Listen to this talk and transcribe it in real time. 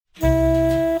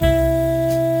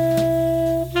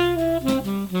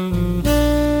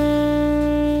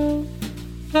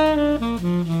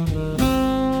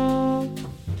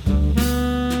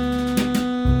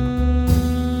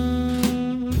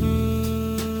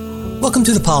Welcome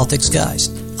to the Politics Guys.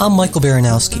 I'm Michael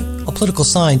Baranowski, a political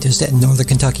scientist at Northern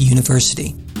Kentucky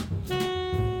University.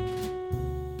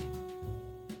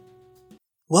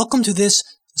 Welcome to this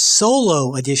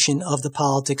solo edition of the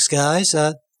Politics Guys.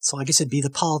 So I guess it'd be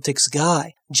the Politics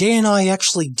Guy. Jay and I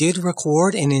actually did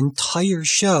record an entire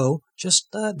show just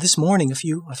this morning, a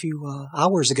few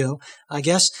hours ago, I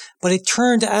guess. But it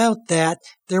turned out that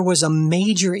there was a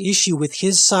major issue with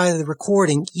his side of the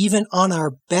recording, even on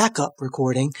our backup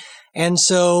recording. And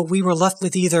so we were left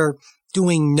with either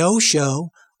doing no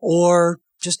show or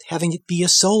just having it be a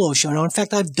solo show. Now, in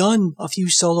fact, I've done a few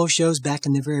solo shows back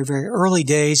in the very, very early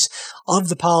days of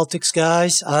the Politics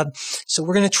Guys. So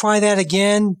we're going to try that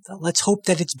again. Let's hope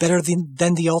that it's better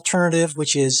than the alternative,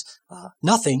 which is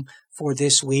nothing for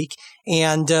this week.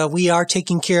 And we are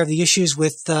taking care of the issues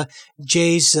with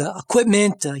Jay's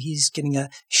equipment. He's getting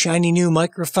a shiny new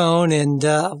microphone and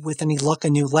with any luck, a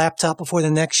new laptop before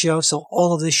the next show. So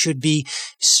all of this should be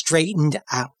straightened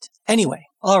out. Anyway,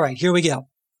 all right, here we go.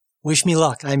 Wish me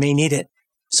luck. I may need it.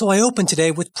 So I open today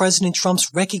with President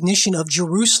Trump's recognition of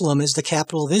Jerusalem as the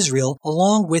capital of Israel,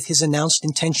 along with his announced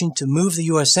intention to move the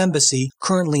U.S. Embassy,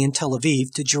 currently in Tel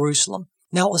Aviv, to Jerusalem.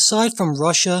 Now, aside from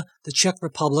Russia, the Czech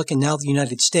Republic, and now the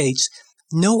United States,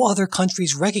 no other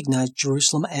countries recognize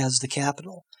Jerusalem as the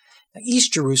capital. Now,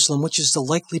 East Jerusalem, which is the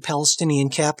likely Palestinian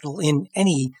capital in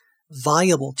any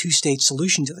viable two-state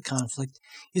solution to the conflict,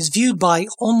 is viewed by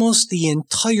almost the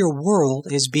entire world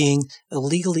as being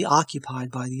illegally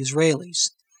occupied by the Israelis.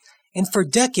 And for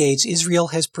decades, Israel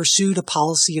has pursued a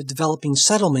policy of developing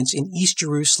settlements in East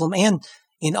Jerusalem and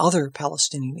in other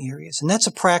Palestinian areas. And that's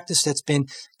a practice that's been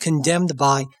condemned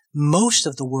by most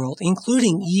of the world,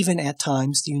 including even at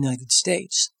times the United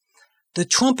States. The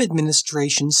Trump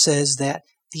administration says that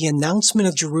the announcement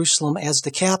of Jerusalem as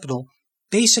the capital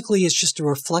basically is just a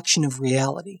reflection of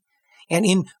reality. And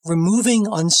in removing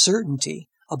uncertainty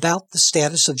about the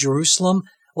status of Jerusalem,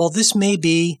 well, this may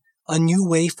be a new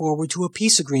way forward to a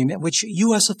peace agreement, which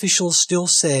U.S. officials still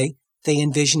say they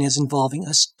envision as involving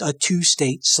a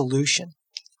two-state solution.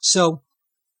 So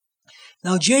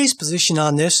now Jay's position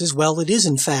on this is, well, it is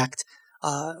in fact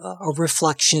a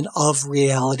reflection of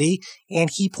reality. And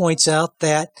he points out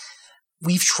that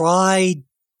we've tried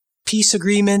peace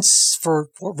agreements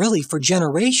for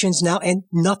generations now, and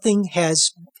nothing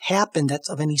has happened that's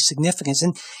of any significance.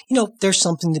 And, there's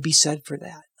something to be said for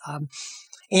that.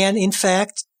 And in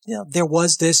fact, there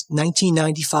was this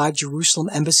 1995 Jerusalem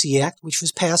Embassy Act, which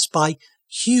was passed by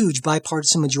huge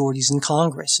bipartisan majorities in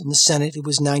Congress. In the Senate, it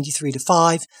was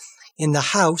 93-5. In the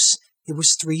House, it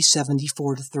was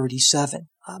 374-37.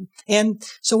 And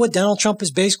so what Donald Trump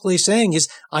is basically saying is,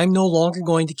 I'm no longer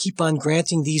going to keep on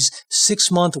granting these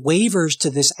 6-month waivers to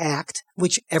this act,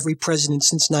 which every president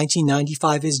since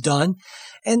 1995 has done.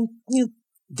 And,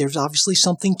 there's obviously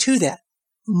something to that.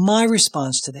 My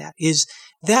response to that is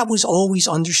that was always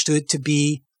understood to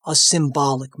be a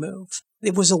symbolic move.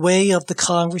 It was a way of the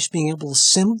Congress being able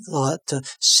to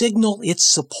signal its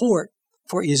support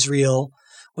for Israel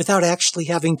without actually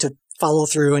having to follow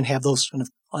through and have those kind of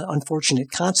unfortunate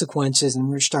consequences. And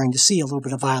we're starting to see a little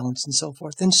bit of violence and so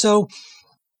forth. And so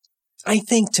I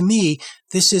think, to me,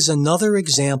 this is another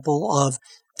example of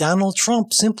Donald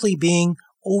Trump simply being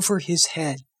over his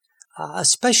head,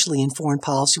 especially in foreign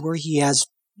policy where he has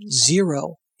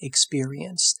zero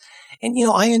experience. And,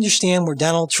 I understand where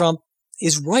Donald Trump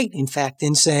is right, in fact,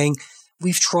 in saying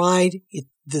we've tried it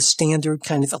the standard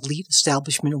kind of elite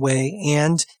establishment way,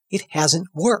 and it hasn't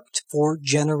worked for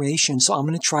generations. So I'm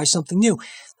going to try something new.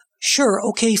 Sure.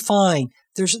 Okay, fine.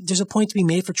 There's a point to be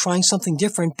made for trying something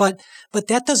different, but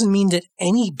that doesn't mean that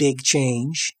any big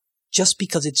change, just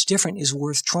because it's different, is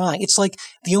worth trying. It's like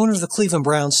the owner of the Cleveland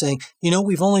Browns saying,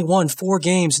 we've only won 4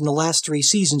 games in the last 3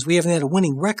 seasons. We haven't had a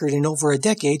winning record in over a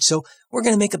decade. So we're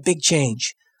going to make a big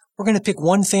change. We're going to pick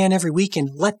one fan every week and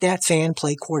let that fan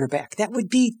play quarterback. That would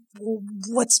be,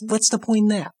 what's the point in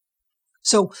that?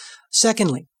 So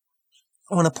secondly,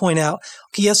 I want to point out,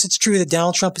 okay, yes, it's true that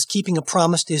Donald Trump is keeping a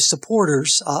promise to his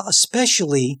supporters,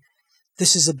 especially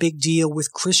this is a big deal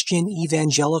with Christian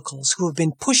evangelicals who have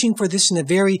been pushing for this in a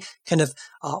very kind of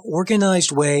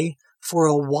organized way for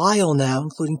a while now,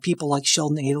 including people like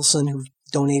Sheldon Adelson, who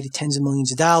donated tens of millions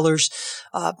of dollars.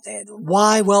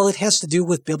 Why? Well, it has to do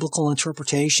with biblical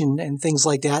interpretation and things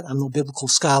like that. I'm no biblical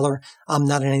scholar. I'm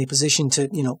not in any position to,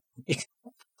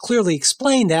 clearly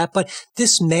explain that, but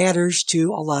this matters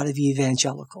to a lot of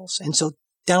evangelicals. And so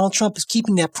Donald Trump is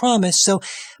keeping that promise. So,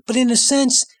 but in a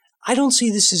sense, I don't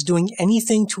see this as doing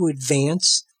anything to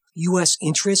advance U.S.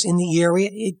 interests in the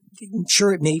area.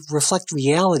 Sure, it may reflect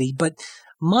reality, but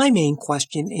my main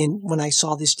question when I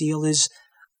saw this deal is,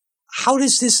 how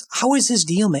is this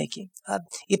deal making?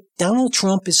 If Donald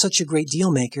Trump is such a great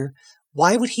deal maker,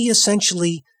 why would he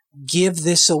essentially give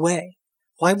this away?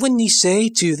 Why wouldn't he say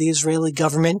to the Israeli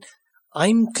government,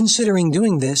 I'm considering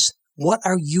doing this. What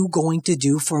are you going to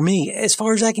do for me? As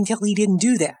far as I can tell, he didn't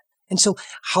do that. And so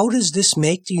how does this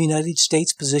make the United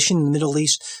States position in the Middle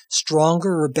East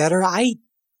stronger or better? I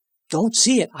don't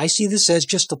see it. I see this as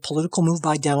just a political move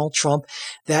by Donald Trump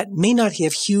that may not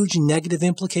have huge negative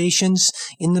implications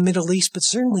in the Middle East, but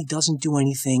certainly doesn't do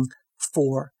anything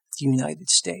for the United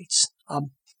States.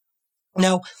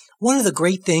 Now, one of the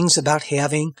great things about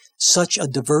having such a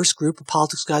diverse group of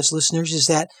Politics Guys listeners is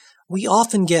that we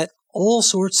often get all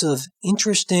sorts of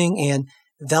interesting and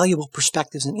valuable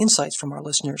perspectives and insights from our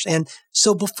listeners. And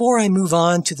so before I move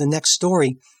on to the next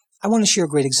story, I want to share a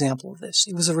great example of this.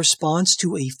 It was a response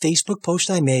to a Facebook post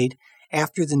I made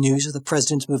after the news of the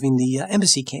president's moving the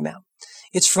embassy came out.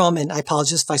 It's from, and I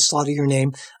apologize if I slaughter your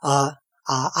name,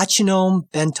 Achinom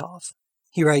Bentov.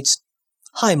 He writes,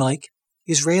 "Hi, Mike,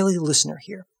 Israeli listener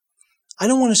here. I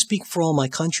don't want to speak for all my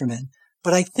countrymen,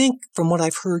 but I think from what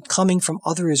I've heard coming from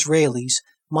other Israelis,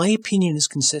 my opinion is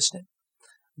consistent.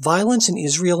 Violence in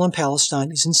Israel and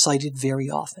Palestine is incited very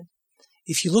often.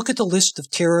 If you look at the list of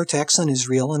terror attacks on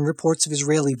Israel and reports of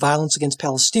Israeli violence against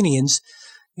Palestinians,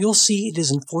 you'll see it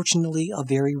is unfortunately a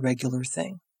very regular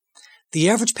thing. The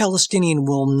average Palestinian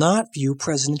will not view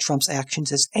President Trump's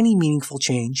actions as any meaningful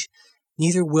change,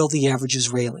 neither will the average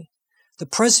Israeli. The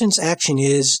president's action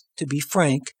is, to be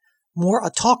frank, more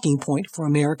a talking point for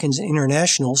Americans and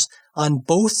internationals on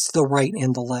both the right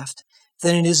and the left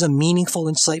than it is a meaningful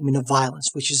incitement of violence,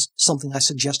 which is something I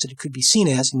suggested it could be seen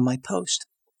as in my post."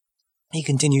 He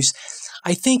continues,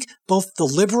 "I think both the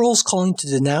liberals calling to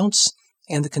denounce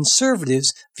and the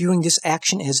conservatives viewing this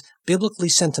action as biblically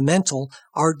sentimental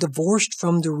are divorced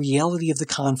from the reality of the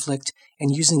conflict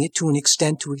and using it to an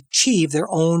extent to achieve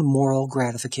their own moral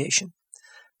gratification.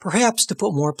 Perhaps, to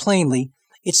put more plainly,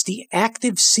 it's the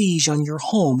active siege on your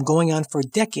home going on for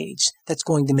decades that's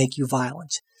going to make you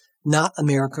violent, not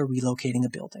America relocating a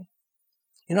building."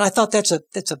 I thought that's a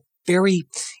very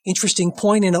interesting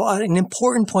point and an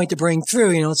important point to bring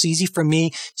through. It's easy for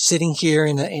me sitting here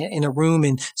in a room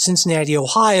in Cincinnati,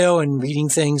 Ohio, and reading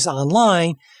things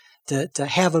online to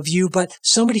have a view, but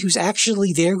somebody who's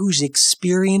actually there, who's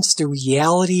experienced the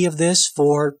reality of this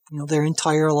for their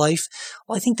entire life,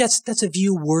 well, I think that's a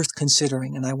view worth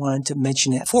considering, and I wanted to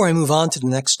mention that. Before I move on to the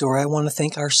next story, I want to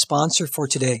thank our sponsor for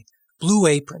today, Blue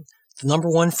Apron, the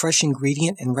 #1 fresh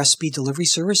ingredient and recipe delivery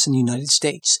service in the United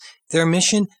States. Their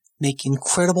mission: make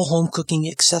incredible home cooking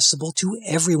accessible to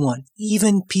everyone,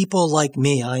 even people like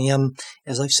me. I am,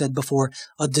 as I've said before,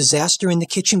 a disaster in the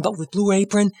kitchen, but with Blue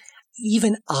Apron,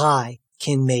 even I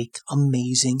can make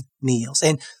amazing meals.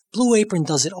 And Blue Apron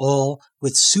does it all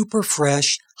with super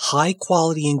fresh,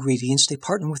 high-quality ingredients. They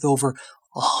partner with over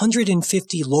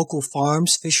 150 local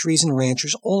farms, fisheries, and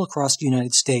ranchers all across the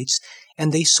United States,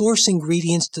 and they source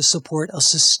ingredients to support a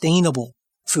sustainable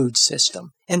food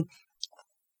system. And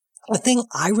the thing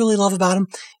I really love about them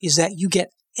is that you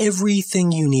get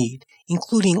everything you need,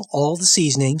 including all the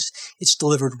seasonings. It's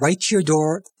delivered right to your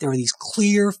door. There are these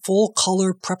clear,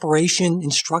 full-color preparation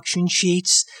instruction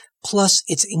sheets. Plus,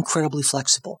 it's incredibly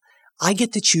flexible. I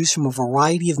get to choose from a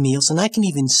variety of meals, and I can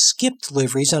even skip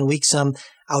deliveries on weeks I'm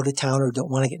out of town or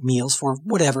don't want to get meals for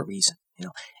whatever reason.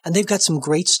 And they've got some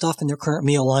great stuff in their current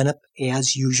meal lineup,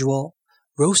 as usual.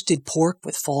 Roasted pork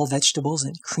with fall vegetables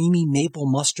and creamy maple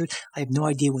mustard. I have no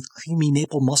idea what creamy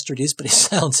maple mustard is, but it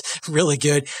sounds really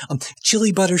good.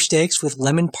 Chili butter steaks with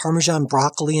lemon parmesan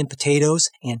broccoli and potatoes,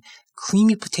 and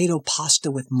creamy potato pasta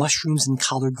with mushrooms and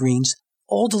collard greens,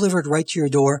 all delivered right to your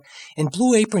door. And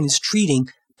Blue Apron is treating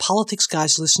Politics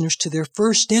Guys listeners to their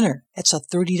first dinner. That's a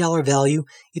 $30 value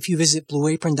if you visit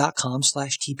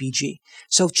blueapron.com/TPG.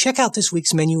 So check out this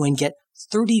week's menu and get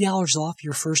 $30 off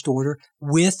your first order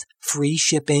with free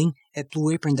shipping at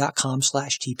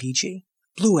blueapron.com/TPG.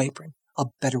 Blue Apron, a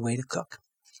better way to cook.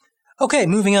 Okay,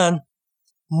 moving on.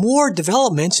 More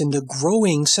developments in the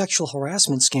growing sexual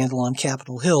harassment scandal on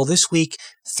Capitol Hill. This week,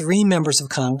 3 members of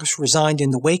Congress resigned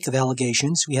in the wake of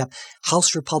allegations. We have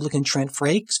House Republican Trent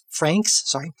Franks,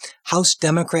 House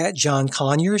Democrat John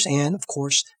Conyers, and, of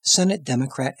course, Senate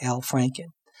Democrat Al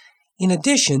Franken. In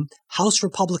addition, House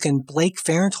Republican Blake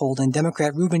Farenthold and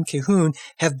Democrat Ruben Cahoon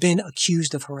have been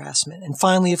accused of harassment. And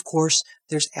finally, of course,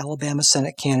 there's Alabama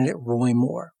Senate candidate Roy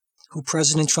Moore, who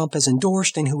President Trump has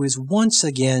endorsed and who is once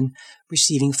again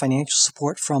receiving financial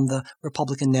support from the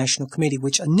Republican National Committee,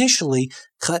 which initially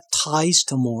cut ties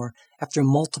to Moore after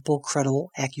multiple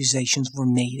credible accusations were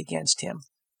made against him.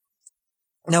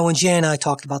 Now, when Jay and I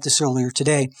talked about this earlier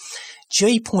today,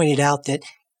 Jay pointed out that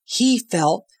he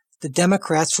felt the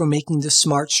Democrats were making the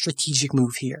smart strategic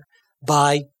move here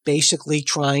by basically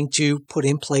trying to put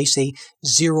in place a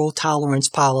zero tolerance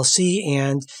policy.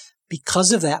 And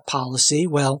because of that policy,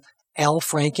 well, Al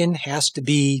Franken has to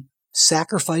be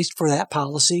sacrificed for that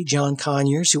policy. John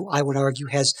Conyers, who I would argue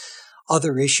has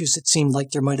other issues, it seemed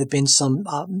like there might have been some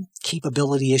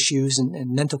capability issues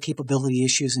and mental capability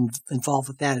issues involved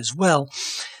with that as well.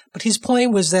 But his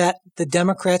point was that the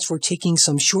Democrats were taking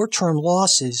some short-term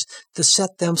losses to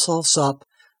set themselves up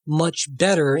much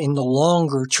better in the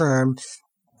longer term,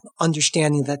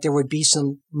 understanding that there would be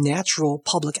some natural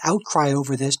public outcry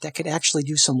over this that could actually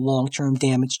do some long-term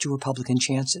damage to Republican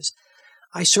chances.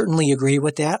 I certainly agree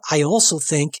with that. I also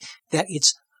think that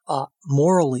it's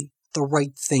morally the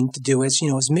right thing to do. As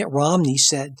Mitt Romney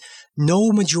said,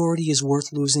 no majority is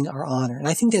worth losing our honor. And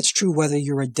I think that's true whether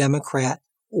you're a Democrat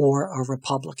or a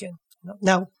Republican.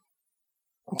 Now,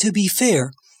 to be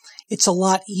fair, it's a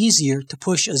lot easier to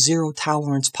push a zero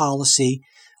tolerance policy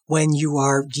when you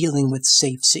are dealing with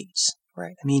safe seats,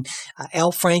 right? I mean,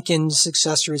 Al Franken's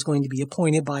successor is going to be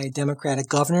appointed by a Democratic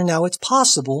governor. Now, it's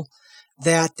possible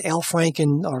that Al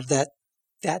Franken or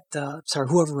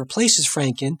whoever replaces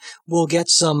Franken will get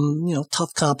some,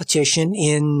 tough competition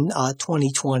in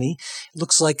 2020. It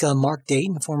looks like Mark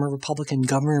Dayton, former Republican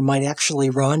governor, might actually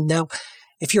run. Now,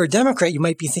 if you're a Democrat, you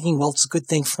might be thinking, well, it's a good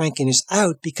thing Franken is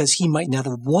out because he might not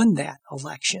have won that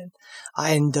election.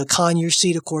 And Conyers'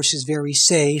 seat, of course, is very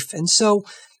safe. And so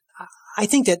I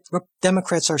think that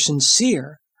Democrats are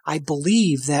sincere. I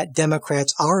believe that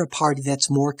Democrats are a party that's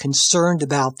more concerned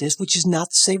about this, which is not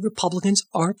to say Republicans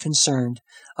aren't concerned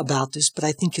about this. But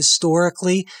I think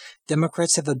historically,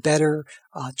 Democrats have a better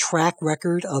track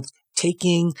record of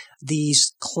taking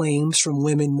these claims from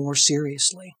women more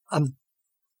seriously.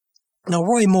 Now,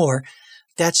 Roy Moore,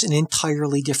 that's an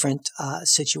entirely different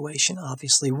situation,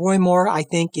 obviously. Roy Moore, I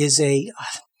think, is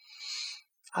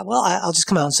I'll just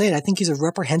come out and say it. I think he's a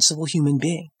reprehensible human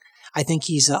being. I think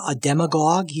he's a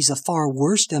demagogue. He's a far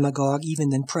worse demagogue even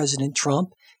than President Trump.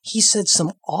 He said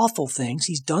some awful things.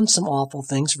 He's done some awful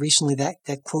things. Recently,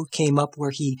 that quote came up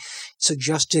where he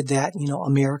suggested that,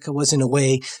 America was in a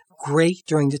way great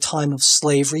during the time of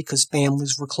slavery because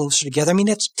families were closer together. I mean,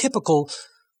 that's typical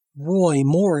Roy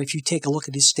Moore if you take a look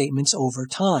at his statements over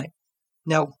time.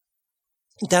 Now,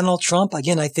 Donald Trump,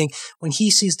 again, I think when he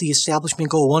sees the establishment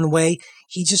go one way,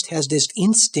 he just has this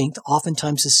instinct,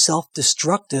 oftentimes a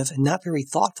self-destructive and not very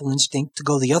thoughtful instinct to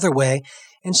go the other way.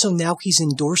 And so now he's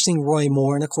endorsing Roy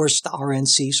Moore. And of course, the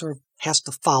RNC sort of has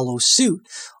to follow suit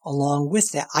along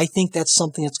with that. I think that's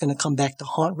something that's going to come back to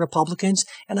haunt Republicans.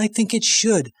 And I think it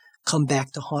should come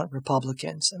back to haunt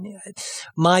Republicans. I mean,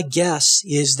 my guess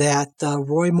is that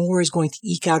Roy Moore is going to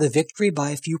eke out a victory by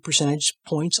a few percentage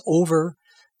points over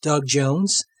Doug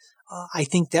Jones. I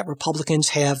think that Republicans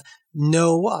have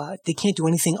they can't do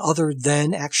anything other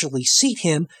than actually seat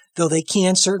him, though they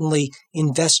can certainly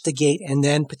investigate and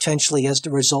then potentially, as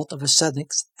the result of a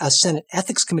Senate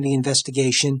Ethics Committee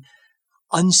investigation,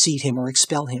 unseat him or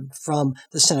expel him from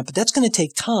the Senate. But that's going to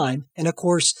take time. And of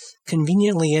course,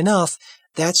 conveniently enough,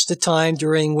 that's the time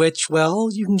during which,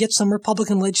 you can get some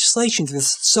Republican legislation through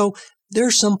this. So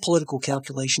there's some political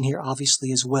calculation here,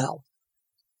 obviously, as well.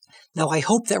 Now, I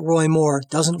hope that Roy Moore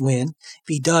doesn't win. If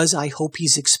he does, I hope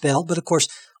he's expelled. But of course,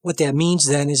 what that means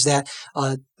then is that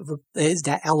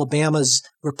Alabama's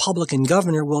Republican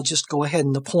governor will just go ahead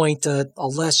and appoint a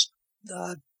less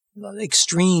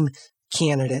extreme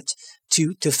candidate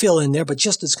to fill in there, but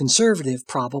just as conservative,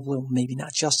 probably, maybe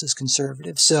not just as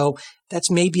conservative. So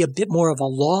that's maybe a bit more of a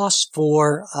loss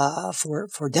for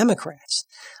Democrats.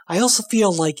 I also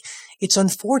feel like it's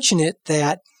unfortunate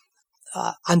that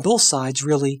on both sides,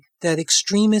 really, that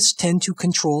extremists tend to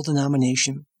control the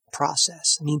nomination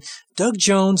process. I mean, Doug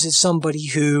Jones is somebody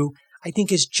who I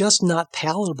think is just not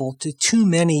palatable to too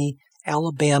many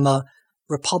Alabama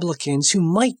Republicans who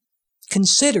might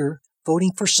consider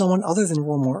voting for someone other than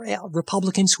Roy Moore,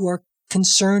 Republicans who are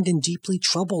concerned and deeply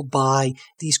troubled by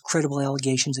these credible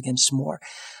allegations against Moore.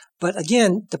 But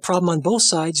again, the problem on both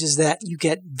sides is that you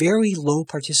get very low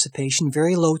participation,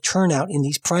 very low turnout in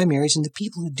these primaries, and the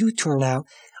people who do turn out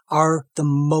are the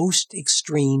most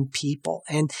extreme people.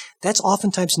 And that's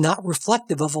oftentimes not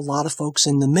reflective of a lot of folks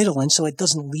in the middle, and so it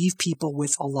doesn't leave people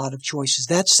with a lot of choices.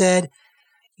 That said,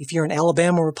 if you're an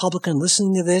Alabama Republican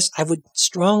listening to this, I would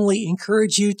strongly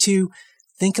encourage you to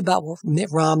think about what Mitt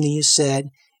Romney has said,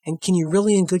 and can you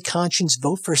really in good conscience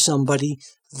vote for somebody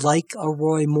like a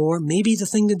Roy Moore? Maybe the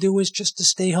thing to do is just to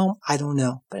stay home. I don't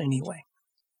know. But anyway,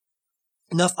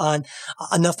 enough on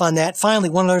that. Finally,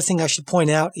 one other thing I should point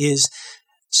out is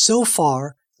so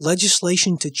far,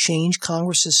 legislation to change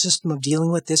Congress's system of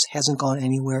dealing with this hasn't gone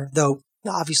anywhere, though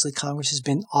obviously Congress has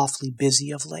been awfully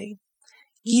busy of late.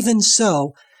 Even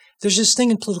so, there's this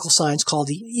thing in political science called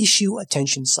the issue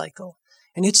attention cycle.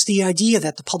 And it's the idea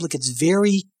that the public gets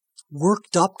very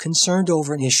worked up, concerned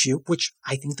over an issue, which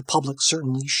I think the public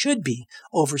certainly should be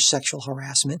over sexual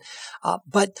harassment.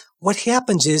 But what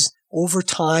happens is, over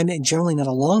time, and generally not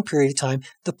a long period of time,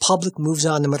 the public moves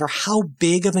on. No matter how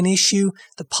big of an issue,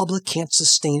 the public can't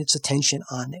sustain its attention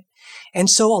on it. And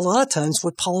so a lot of times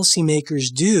what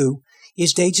policymakers do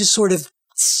is they just sort of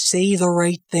say the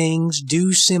right things,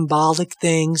 do symbolic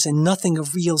things, and nothing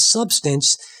of real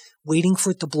substance, waiting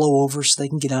for it to blow over so they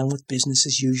can get on with business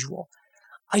as usual.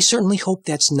 I certainly hope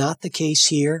that's not the case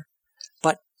here,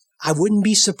 but I wouldn't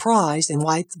be surprised, and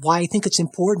why I think it's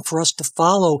important for us to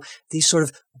follow these sort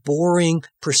of boring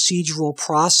procedural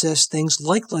process things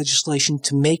like legislation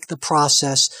to make the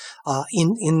process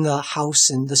in the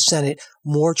House and the Senate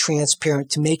more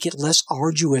transparent, to make it less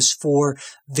arduous for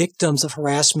victims of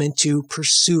harassment to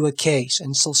pursue a case.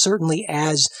 And so certainly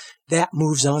as that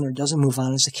moves on or doesn't move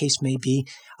on, as the case may be,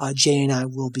 Jay and I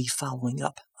will be following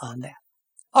up on that.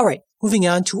 All right, moving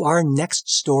on to our next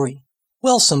story.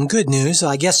 Well, some good news,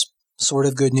 I guess sort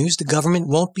of good news. The government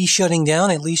won't be shutting down,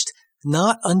 at least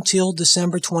not until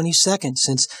December 22nd,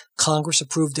 since Congress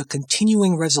approved a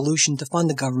continuing resolution to fund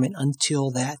the government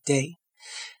until that day.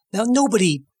 Now,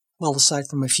 nobody, well, aside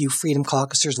from a few Freedom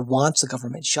Caucusers, wants the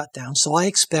government shut down, so I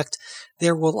expect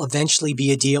there will eventually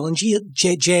be a deal, and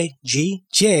Jay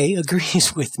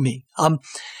agrees with me.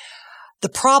 The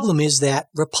problem is that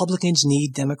Republicans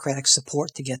need Democratic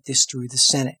support to get this through the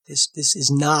Senate. This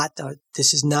is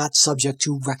not subject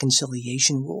to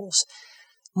reconciliation rules.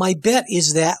 My bet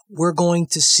is that we're going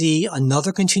to see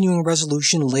another continuing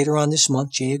resolution later on this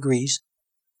month, Jay agrees,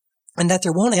 and that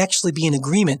there won't actually be an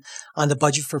agreement on the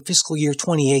budget for fiscal year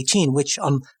 2018, which,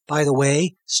 by the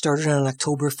way, started on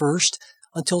October 1st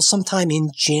until sometime in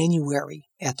January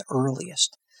at the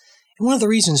earliest. And one of the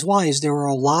reasons why is there are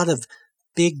a lot of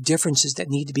big differences that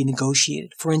need to be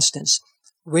negotiated. For instance,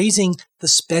 raising the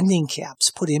spending caps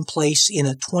put in place in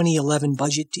a 2011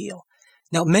 budget deal.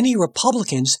 Now, many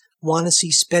Republicans want to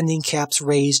see spending caps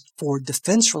raised for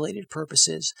defense-related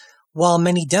purposes, while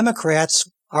many Democrats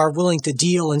are willing to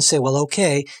deal and say, well,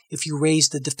 okay, if you raise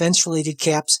the defense-related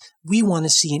caps, we want to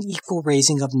see an equal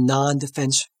raising of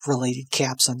non-defense-related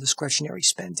caps on discretionary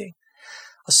spending.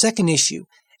 A second issue,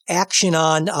 action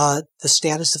on the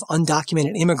status of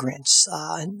undocumented immigrants.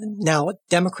 Now,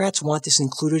 Democrats want this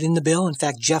included in the bill. In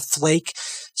fact, Jeff Flake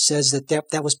says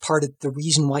that was part of the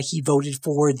reason why he voted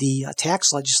for the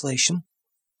tax legislation.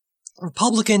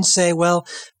 Republicans say, well,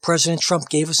 President Trump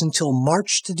gave us until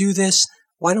March to do this.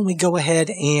 Why don't we go ahead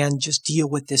and just deal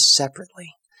with this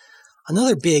separately?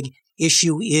 Another big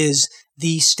issue is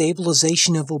the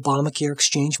stabilization of Obamacare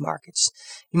exchange markets.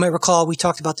 You might recall we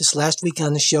talked about this last week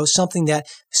on the show, something that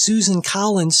Susan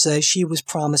Collins says she was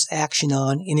promised action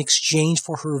on in exchange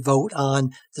for her vote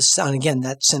on again,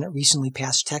 that Senate recently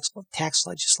passed tax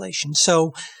legislation.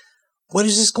 So what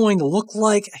is this going to look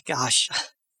like? Gosh,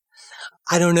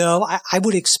 I don't know. I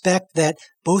would expect that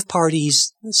both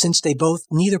parties, since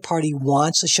neither party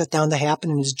wants a shutdown to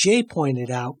happen, and as Jay pointed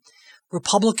out,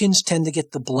 Republicans tend to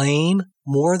get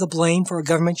more of the blame for a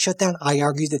government shutdown. I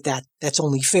argue that's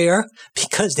only fair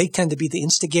because they tend to be the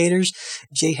instigators.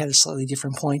 Jay had a slightly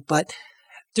different point, but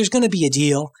there's going to be a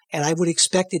deal, and I would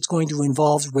expect it's going to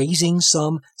involve raising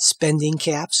some spending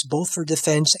caps, both for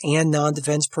defense and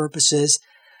non-defense purposes.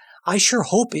 I sure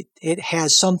hope it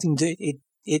has something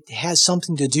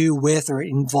to do with, or it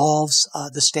involves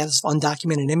the status of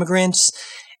undocumented immigrants,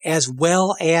 as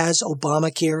well as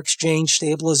Obamacare exchange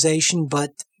stabilization, but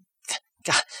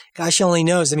gosh only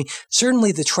knows. I mean,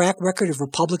 certainly the track record of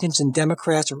Republicans and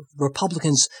Democrats, or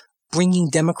Republicans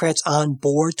bringing Democrats on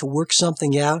board to work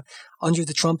something out under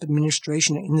the Trump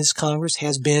administration in this Congress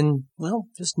has been, well,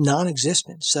 just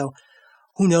non-existent. So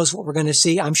who knows what we're going to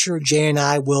see. I'm sure Jay and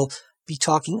I will be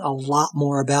talking a lot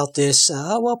more about this,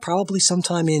 probably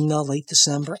sometime in late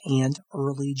December and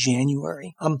early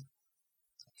January.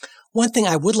 One thing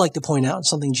I would like to point out, and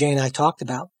something Jay and I talked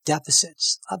about,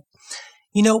 deficits.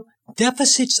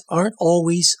 Deficits aren't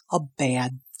always a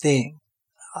bad thing.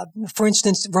 For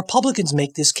instance, Republicans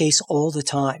make this case all the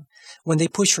time. When they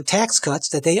push for tax cuts,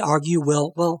 that they argue,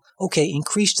 okay,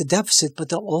 increase the deficit, but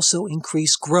they'll also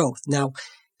increase growth. Now,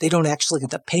 they don't actually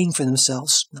end up paying for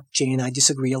themselves. Jay and I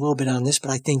disagree a little bit on this,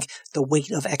 but I think the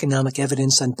weight of economic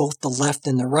evidence on both the left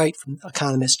and the right from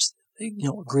economists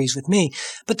agrees with me.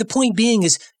 But the point being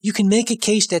is you can make a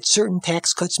case that certain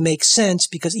tax cuts make sense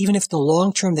because even if in the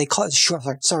long term in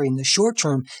the short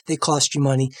term they cost you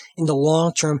money, in the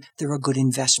long term they're a good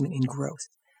investment in growth.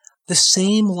 The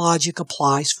same logic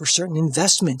applies for certain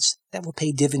investments that will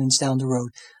pay dividends down the road,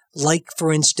 like,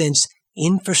 for instance,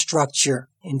 infrastructure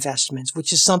investments,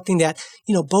 which is something that,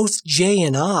 both Jay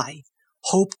and I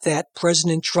hoped that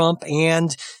President Trump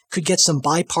and could get some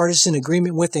bipartisan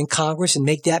agreement with in Congress and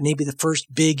make that maybe the first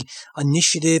big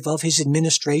initiative of his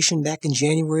administration back in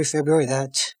January, February.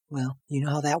 That, you know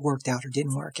how that worked out or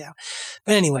didn't work out.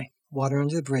 But anyway, water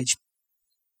under the bridge.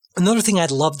 Another thing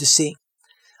I'd love to see,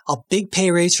 a big pay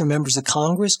raise for members of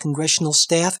Congress, congressional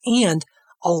staff, and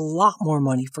a lot more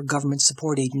money for government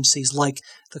support agencies like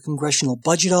the Congressional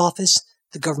Budget Office,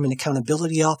 the Government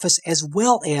Accountability Office, as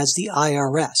well as the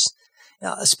IRS.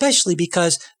 Especially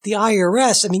because the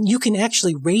IRS, you can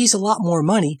actually raise a lot more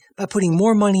money by putting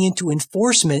more money into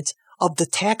enforcement of the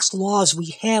tax laws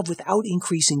we have without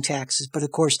increasing taxes. But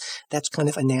of course, that's kind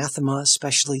of anathema,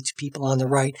 especially to people on the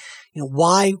right.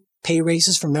 Why pay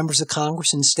raises for members of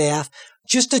Congress and staff?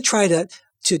 Just to try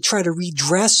to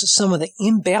redress some of the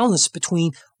imbalance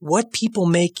between what people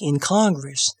make in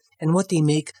Congress and what they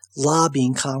make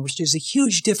lobbying Congress. There's a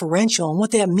huge differential. And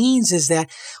what that means is that,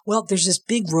 there's this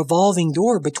big revolving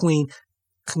door between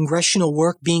congressional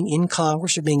work, being in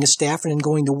Congress or being a staffer and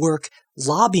going to work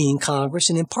lobbying Congress,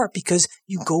 and in part because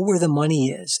you go where the money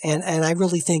is. And I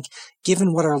really think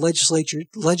given what our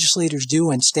legislators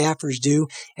do and staffers do,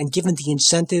 and given the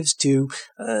incentives to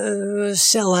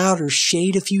sell out or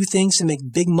shade a few things to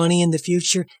make big money in the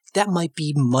future, that might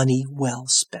be money well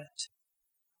spent.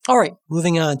 All right,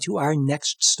 moving on to our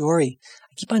next story.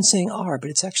 I keep on saying our, but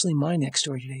it's actually my next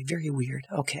story today. Very weird.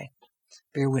 Okay,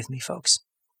 bear with me, folks.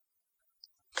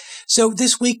 So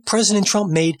this week, President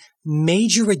Trump made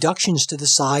major reductions to the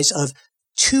size of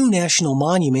 2 national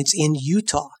monuments in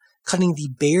Utah, cutting the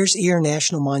Bears Ear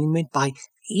National Monument by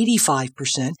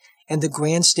 85% and the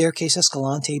Grand Staircase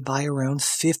Escalante by around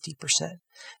 50%.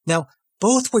 Now,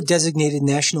 both were designated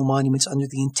national monuments under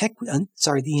the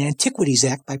Antiquities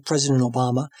Act by President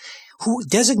Obama, who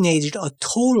designated a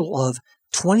total of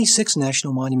 26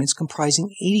 national monuments comprising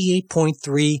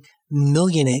 88.3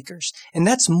 million acres. And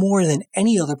that's more than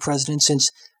any other president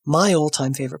since my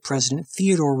all-time favorite president,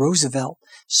 Theodore Roosevelt,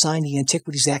 signed the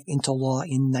Antiquities Act into law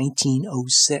in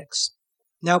 1906.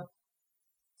 Now,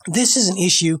 this is an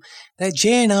issue that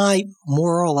Jay and I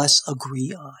more or less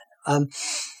agree on.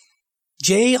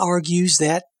 Jay argues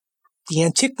that the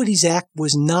Antiquities Act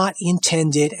was not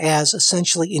intended as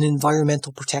essentially an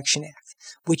environmental protection act,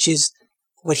 which is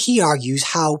what he argues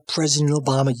how President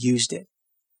Obama used it.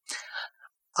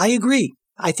 I agree.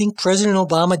 I think President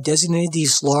Obama designated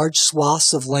these large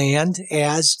swaths of land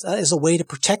as a way to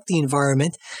protect the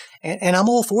environment, and I'm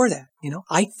all for that.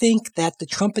 I think that the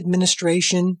Trump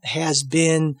administration has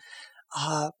been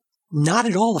not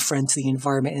at all a friend to the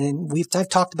environment. And I've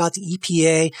talked about the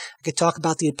EPA. I could talk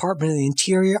about the Department of the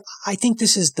Interior. I think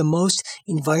this is the most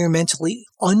environmentally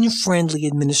unfriendly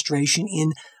administration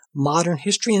in modern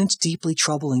history, and it's deeply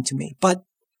troubling to me. But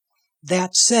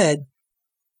that said,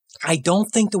 I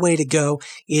don't think the way to go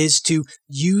is to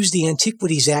use the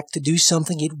Antiquities Act to do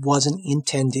something it wasn't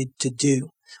intended to do.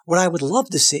 What I would love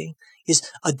to see is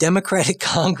a Democratic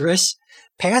Congress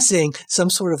passing some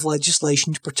sort of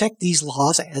legislation to protect these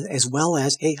laws, as well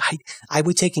as I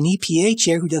would take an EPA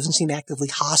chair who doesn't seem actively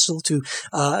hostile to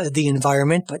the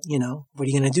environment, but, what are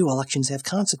you going to do? Elections have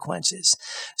consequences.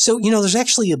 So, there's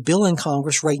actually a bill in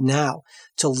Congress right now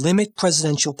to limit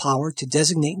presidential power to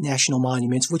designate national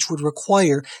monuments, which would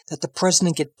require that the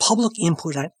president get public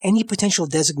input on any potential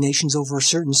designations over a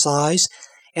certain size,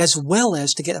 as well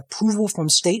as to get approval from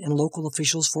state and local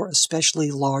officials for especially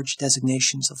large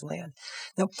designations of land.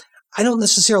 Now, I don't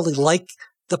necessarily like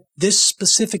this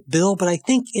specific bill, but I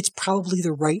think it's probably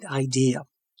the right idea.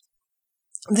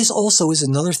 This also is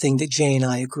another thing that Jay and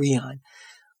I agree on.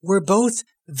 We're both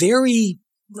very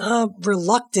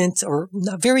reluctant or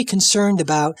very concerned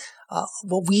about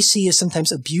what we see as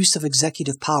sometimes abuse of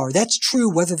executive power. That's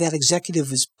true whether that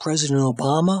executive is President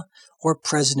Obama or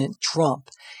President Trump.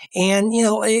 And,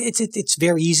 it's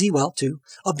very easy, to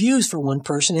abuse for one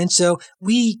person. And so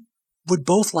we would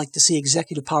both like to see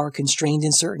executive power constrained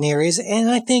in certain areas. And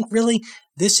I think really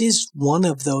this is one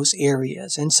of those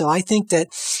areas. And so I think that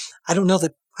I don't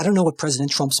know what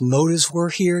President Trump's motives were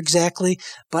here exactly,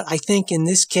 but I think in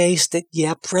this case that,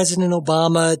 President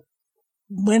Obama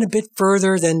went a bit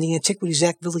further than the Antiquities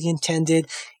Act really intended.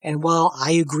 And while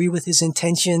I agree with his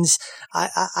intentions,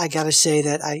 I gotta say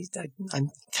that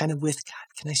I'm kind of with,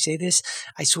 God, can I say this?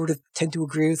 I sort of tend to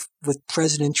agree with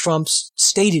President Trump's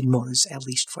stated motives, at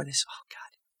least for this. Oh, God.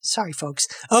 Sorry, folks.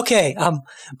 Okay.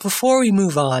 Before we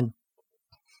move on,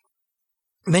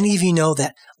 many of you know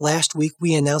that last week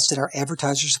we announced that our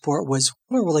advertiser support was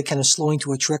really kind of slowing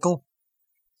to a trickle,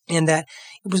 and that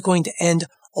it was going to end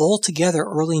altogether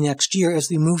early next year as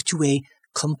we move to a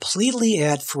completely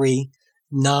ad-free,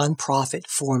 non-profit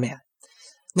format.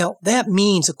 Now, that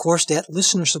means, of course, that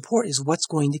listener support is what's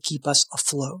going to keep us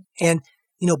afloat. And,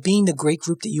 being the great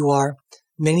group that you are,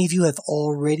 many of you have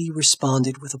already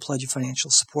responded with a pledge of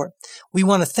financial support. We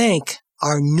want to thank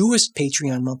our newest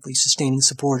Patreon monthly sustaining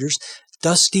supporters,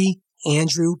 Dusty,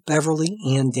 Andrew, Beverly,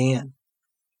 and Dan.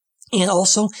 And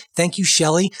also, thank you,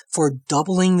 Shelley, for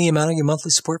doubling the amount of your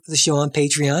monthly support for the show on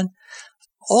Patreon.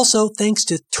 Also, thanks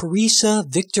to Teresa,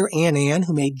 Victor, and Ann,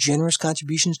 who made generous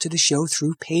contributions to the show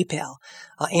through PayPal.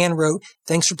 Ann wrote,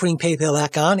 "Thanks for putting PayPal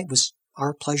back on. It was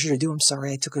our pleasure to do. I'm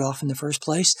sorry I took it off in the first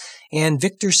place." And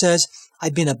Victor says,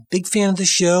 "I've been a big fan of the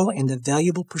show and a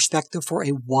valuable perspective for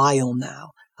a while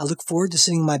now. I look forward to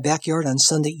sitting in my backyard on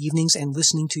Sunday evenings and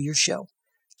listening to your show.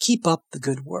 Keep up the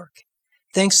good work."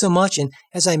 Thanks so much. And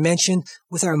as I mentioned,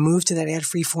 with our move to that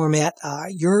ad-free format,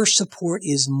 your support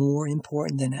is more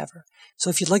important than ever. So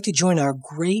if you'd like to join our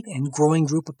great and growing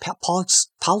group of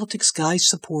Politics Guys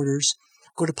supporters,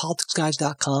 go to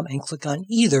politicsguys.com and click on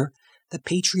either the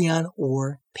Patreon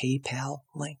or PayPal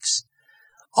links.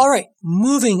 All right,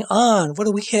 moving on. What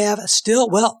do we have still?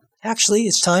 Well, actually,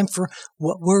 it's time for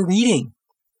what we're reading,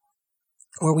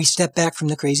 where we step back from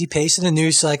the crazy pace of the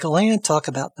news cycle and talk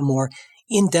about the more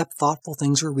in-depth, thoughtful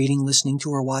things we're reading, listening to,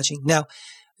 or watching. Now,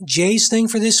 Jay's thing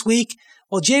for this week,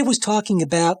 well, Jay was talking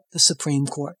about the Supreme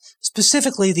Court,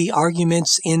 specifically the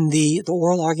arguments in the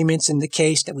oral arguments in the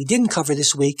case that we didn't cover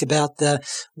this week about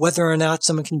whether or not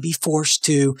someone can be forced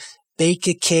to bake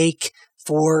a cake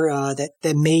for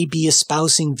that may be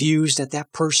espousing views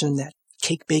that person, that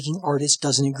cake baking artist,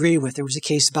 doesn't agree with. There was a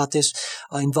case about this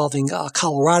involving a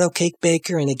Colorado cake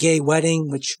baker and a gay wedding,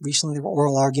 which recently there were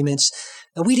oral arguments.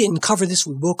 Now, we didn't cover this.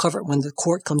 We will cover it when the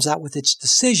court comes out with its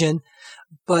decision.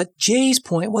 But Jay's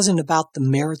point wasn't about the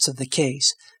merits of the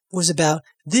case. It was about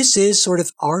this is sort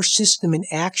of our system in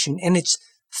action. And it's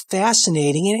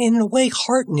fascinating and in a way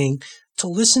heartening to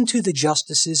listen to the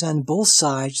justices on both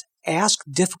sides ask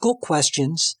difficult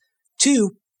questions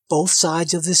to both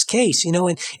sides of this case, and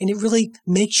it really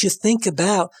makes you think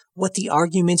about what the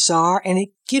arguments are, and it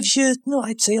gives you,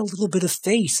 I'd say a little bit of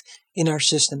faith in our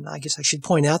system. I guess I should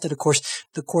point out that, of course,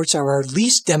 the courts are our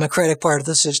least democratic part of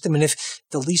the system, and if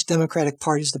the least democratic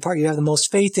part is the part you have the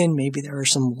most faith in, maybe there are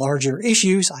some larger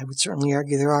issues. I would certainly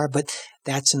argue there are, but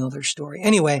that's another story.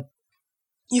 Anyway,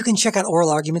 you can check out oral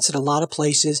arguments at a lot of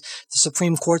places. The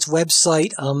Supreme Court's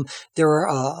website. There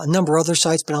are a number of other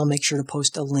sites, but I'll make sure to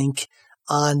post a link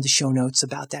on the show notes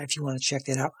about that if you want to check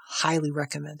that out. Highly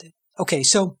recommend it. Okay,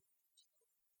 so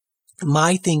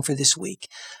my thing for this week.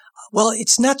 Well,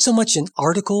 it's not so much an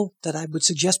article that I would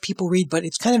suggest people read, but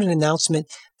it's kind of an announcement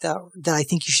that I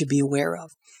think you should be aware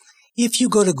of. If you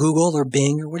go to Google or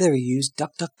Bing or whatever you use,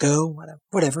 DuckDuckGo,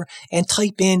 whatever, and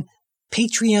type in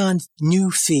Patreon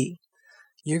new fee,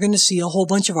 you're going to see a whole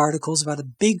bunch of articles about a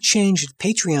big change that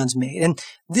Patreon's made. And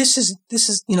this is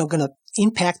going to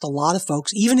impact a lot of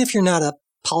folks, even if you're not a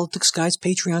Politics Guys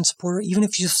Patreon supporter, even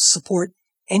if you support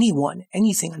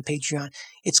anything on Patreon,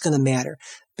 it's going to matter.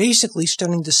 Basically,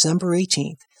 starting December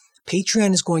 18th,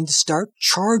 Patreon is going to start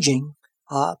charging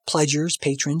pledgers,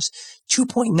 patrons,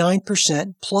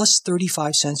 2.9% plus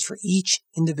 35 cents for each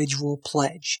individual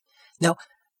pledge. Now,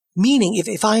 meaning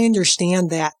if I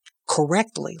understand that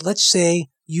correctly, let's say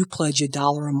you pledge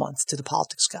 $1 a month to the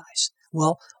Politics Guys.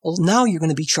 Well, now you're going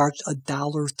to be charged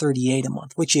 $1.38 a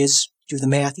month, which is, do the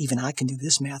math, even I can do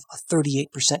this math, a 38%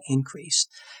 increase.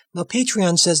 Now,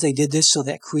 Patreon says they did this so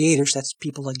that creators, that's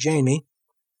people like Jay and me,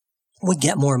 would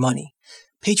get more money.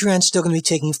 Patreon's still going to be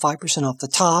taking 5% off the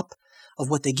top of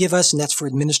what they give us, and that's for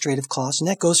administrative costs. And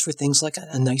that goes for things like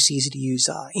a nice, easy-to-use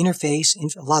interface,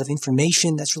 a lot of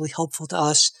information that's really helpful to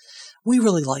us. We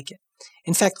really like it.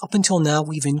 In fact, up until now,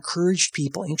 we've encouraged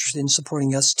people interested in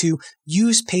supporting us to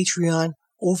use Patreon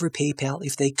over PayPal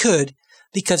if they could,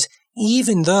 because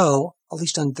even though, at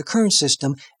least under the current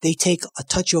system, they take a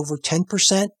touch over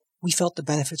 10%, we felt the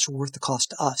benefits were worth the cost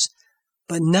to us.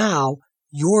 But now,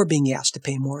 you're being asked to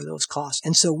pay more of those costs.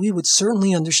 And so we would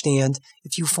certainly understand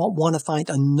if you want to find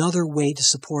another way to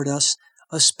support us,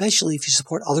 especially if you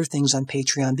support other things on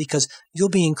Patreon, because you'll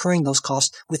be incurring those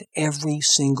costs with every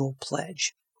single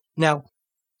pledge. Now,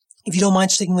 If you don't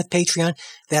mind sticking with Patreon,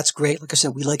 that's great. Like I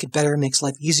said, we like it better. It makes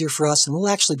life easier for us. And we'll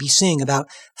actually be seeing about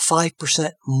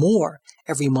 5% more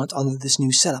every month under this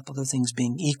new setup, other things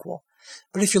being equal.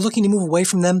 But if you're looking to move away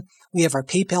from them, we have our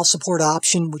PayPal support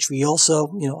option, which we also,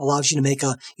 allows you to make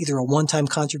either a one-time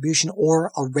contribution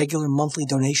or a regular monthly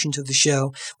donation to the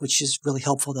show, which is really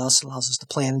helpful to us. It allows us to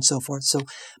plan and so forth.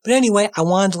 But anyway, I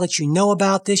wanted to let you know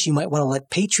about this. You might want to let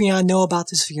Patreon know about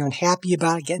this. If you're unhappy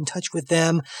about it, get in touch with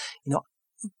them.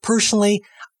 Personally,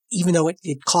 even though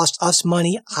it costs us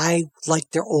money, I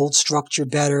like their old structure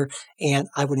better, and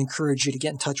I would encourage you to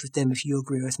get in touch with them if you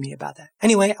agree with me about that.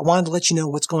 Anyway, I wanted to let you know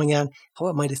what's going on, how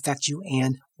it might affect you,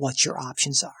 and what your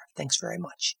options are. Thanks very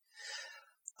much.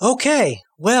 Okay,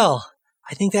 well,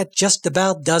 I think that just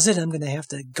about does it. I'm going to have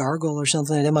to gargle or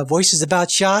something, and then my voice is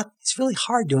about shot. It's really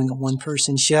hard doing a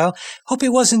one-person show. Hope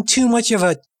it wasn't too much of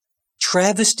a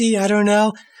travesty. I don't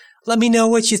know. Let me know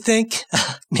what you think.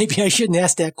 Maybe I shouldn't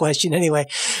ask that question anyway,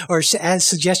 or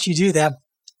suggest you do that.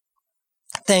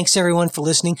 Thanks everyone for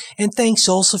listening, and thanks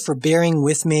also for bearing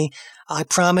with me. I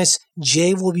promise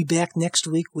Jay will be back next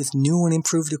week with new and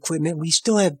improved equipment. We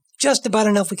still have just about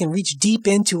enough we can reach deep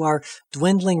into our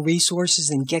dwindling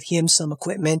resources and get him some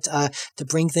equipment to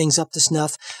bring things up to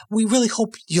snuff. We really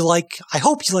hope you like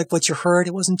what you heard.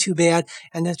 It wasn't too bad.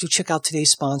 And then you'll check out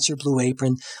today's sponsor, Blue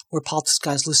Apron, where Politics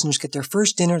Guys listeners get their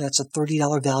first dinner. That's a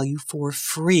 $30 value for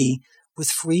free,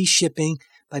 with free shipping,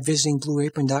 by visiting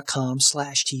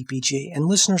blueapron.com/TPG. And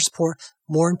listener support,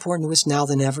 more important to us now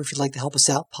than ever. If you'd like to help us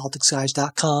out,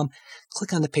 politicsguys.com.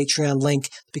 Click on the Patreon link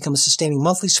to become a sustaining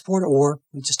monthly supporter, or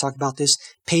we just talked about this,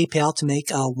 PayPal to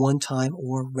make a one-time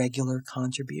or regular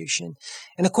contribution.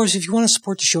 And of course, if you want to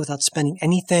support the show without spending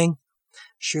anything,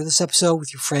 share this episode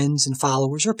with your friends and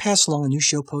followers, or pass along a new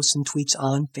show posts and tweets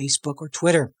on Facebook or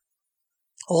Twitter.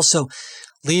 Also,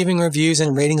 leaving reviews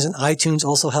and ratings on iTunes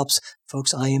also helps.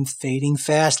 Folks, I am fading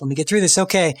fast. Let me get through this.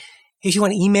 Okay. If you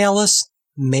want to email us,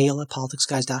 mail at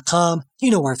politicsguys.com.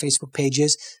 You know where our Facebook page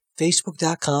is,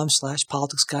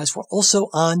 facebook.com/politicsguys. We're also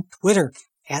on Twitter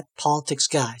at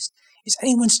politicsguys. Is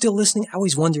anyone still listening? I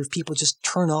always wonder if people just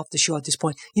turn off the show at this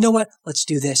point. You know what? Let's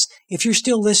do this. If you're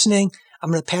still listening,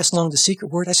 I'm going to pass along the secret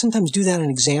word. I sometimes do that in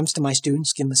exams to my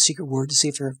students, give them a secret word to see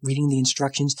if they're reading the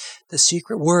instructions. The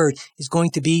secret word is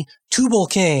going to be tubal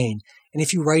cane. And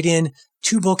if you write in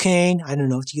tubal cane, I don't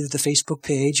know, to either the Facebook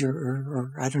page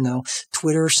or I don't know,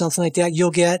 Twitter or something like that, you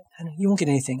won't get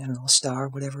anything. I don't know, a star,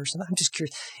 whatever. I'm just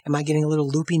curious. Am I getting a little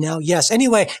loopy now? Yes.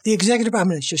 Anyway, I'm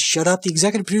going to just shut up. The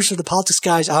executive producer of the Politics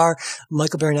Guys are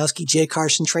Michael Baranowski, Jay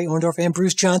Carson, Trey Orndorff, and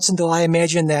Bruce Johnson, though I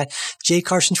imagine that Jay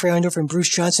Carson, Trey Orndorff, and Bruce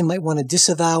Johnson might want to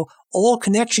disavow all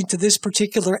connection to this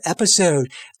particular episode.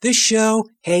 This show,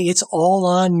 hey, it's all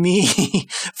on me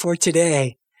for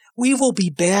today. We will be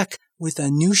back with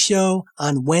a new show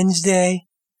on Wednesday,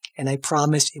 and I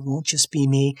promise it won't just be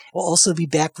me. We'll also be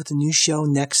back with a new show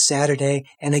next Saturday,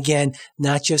 and again,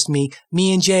 not just me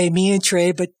and Jay, me and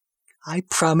Trey, but I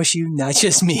promise you, not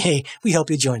just me. Hey, we hope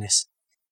you join us.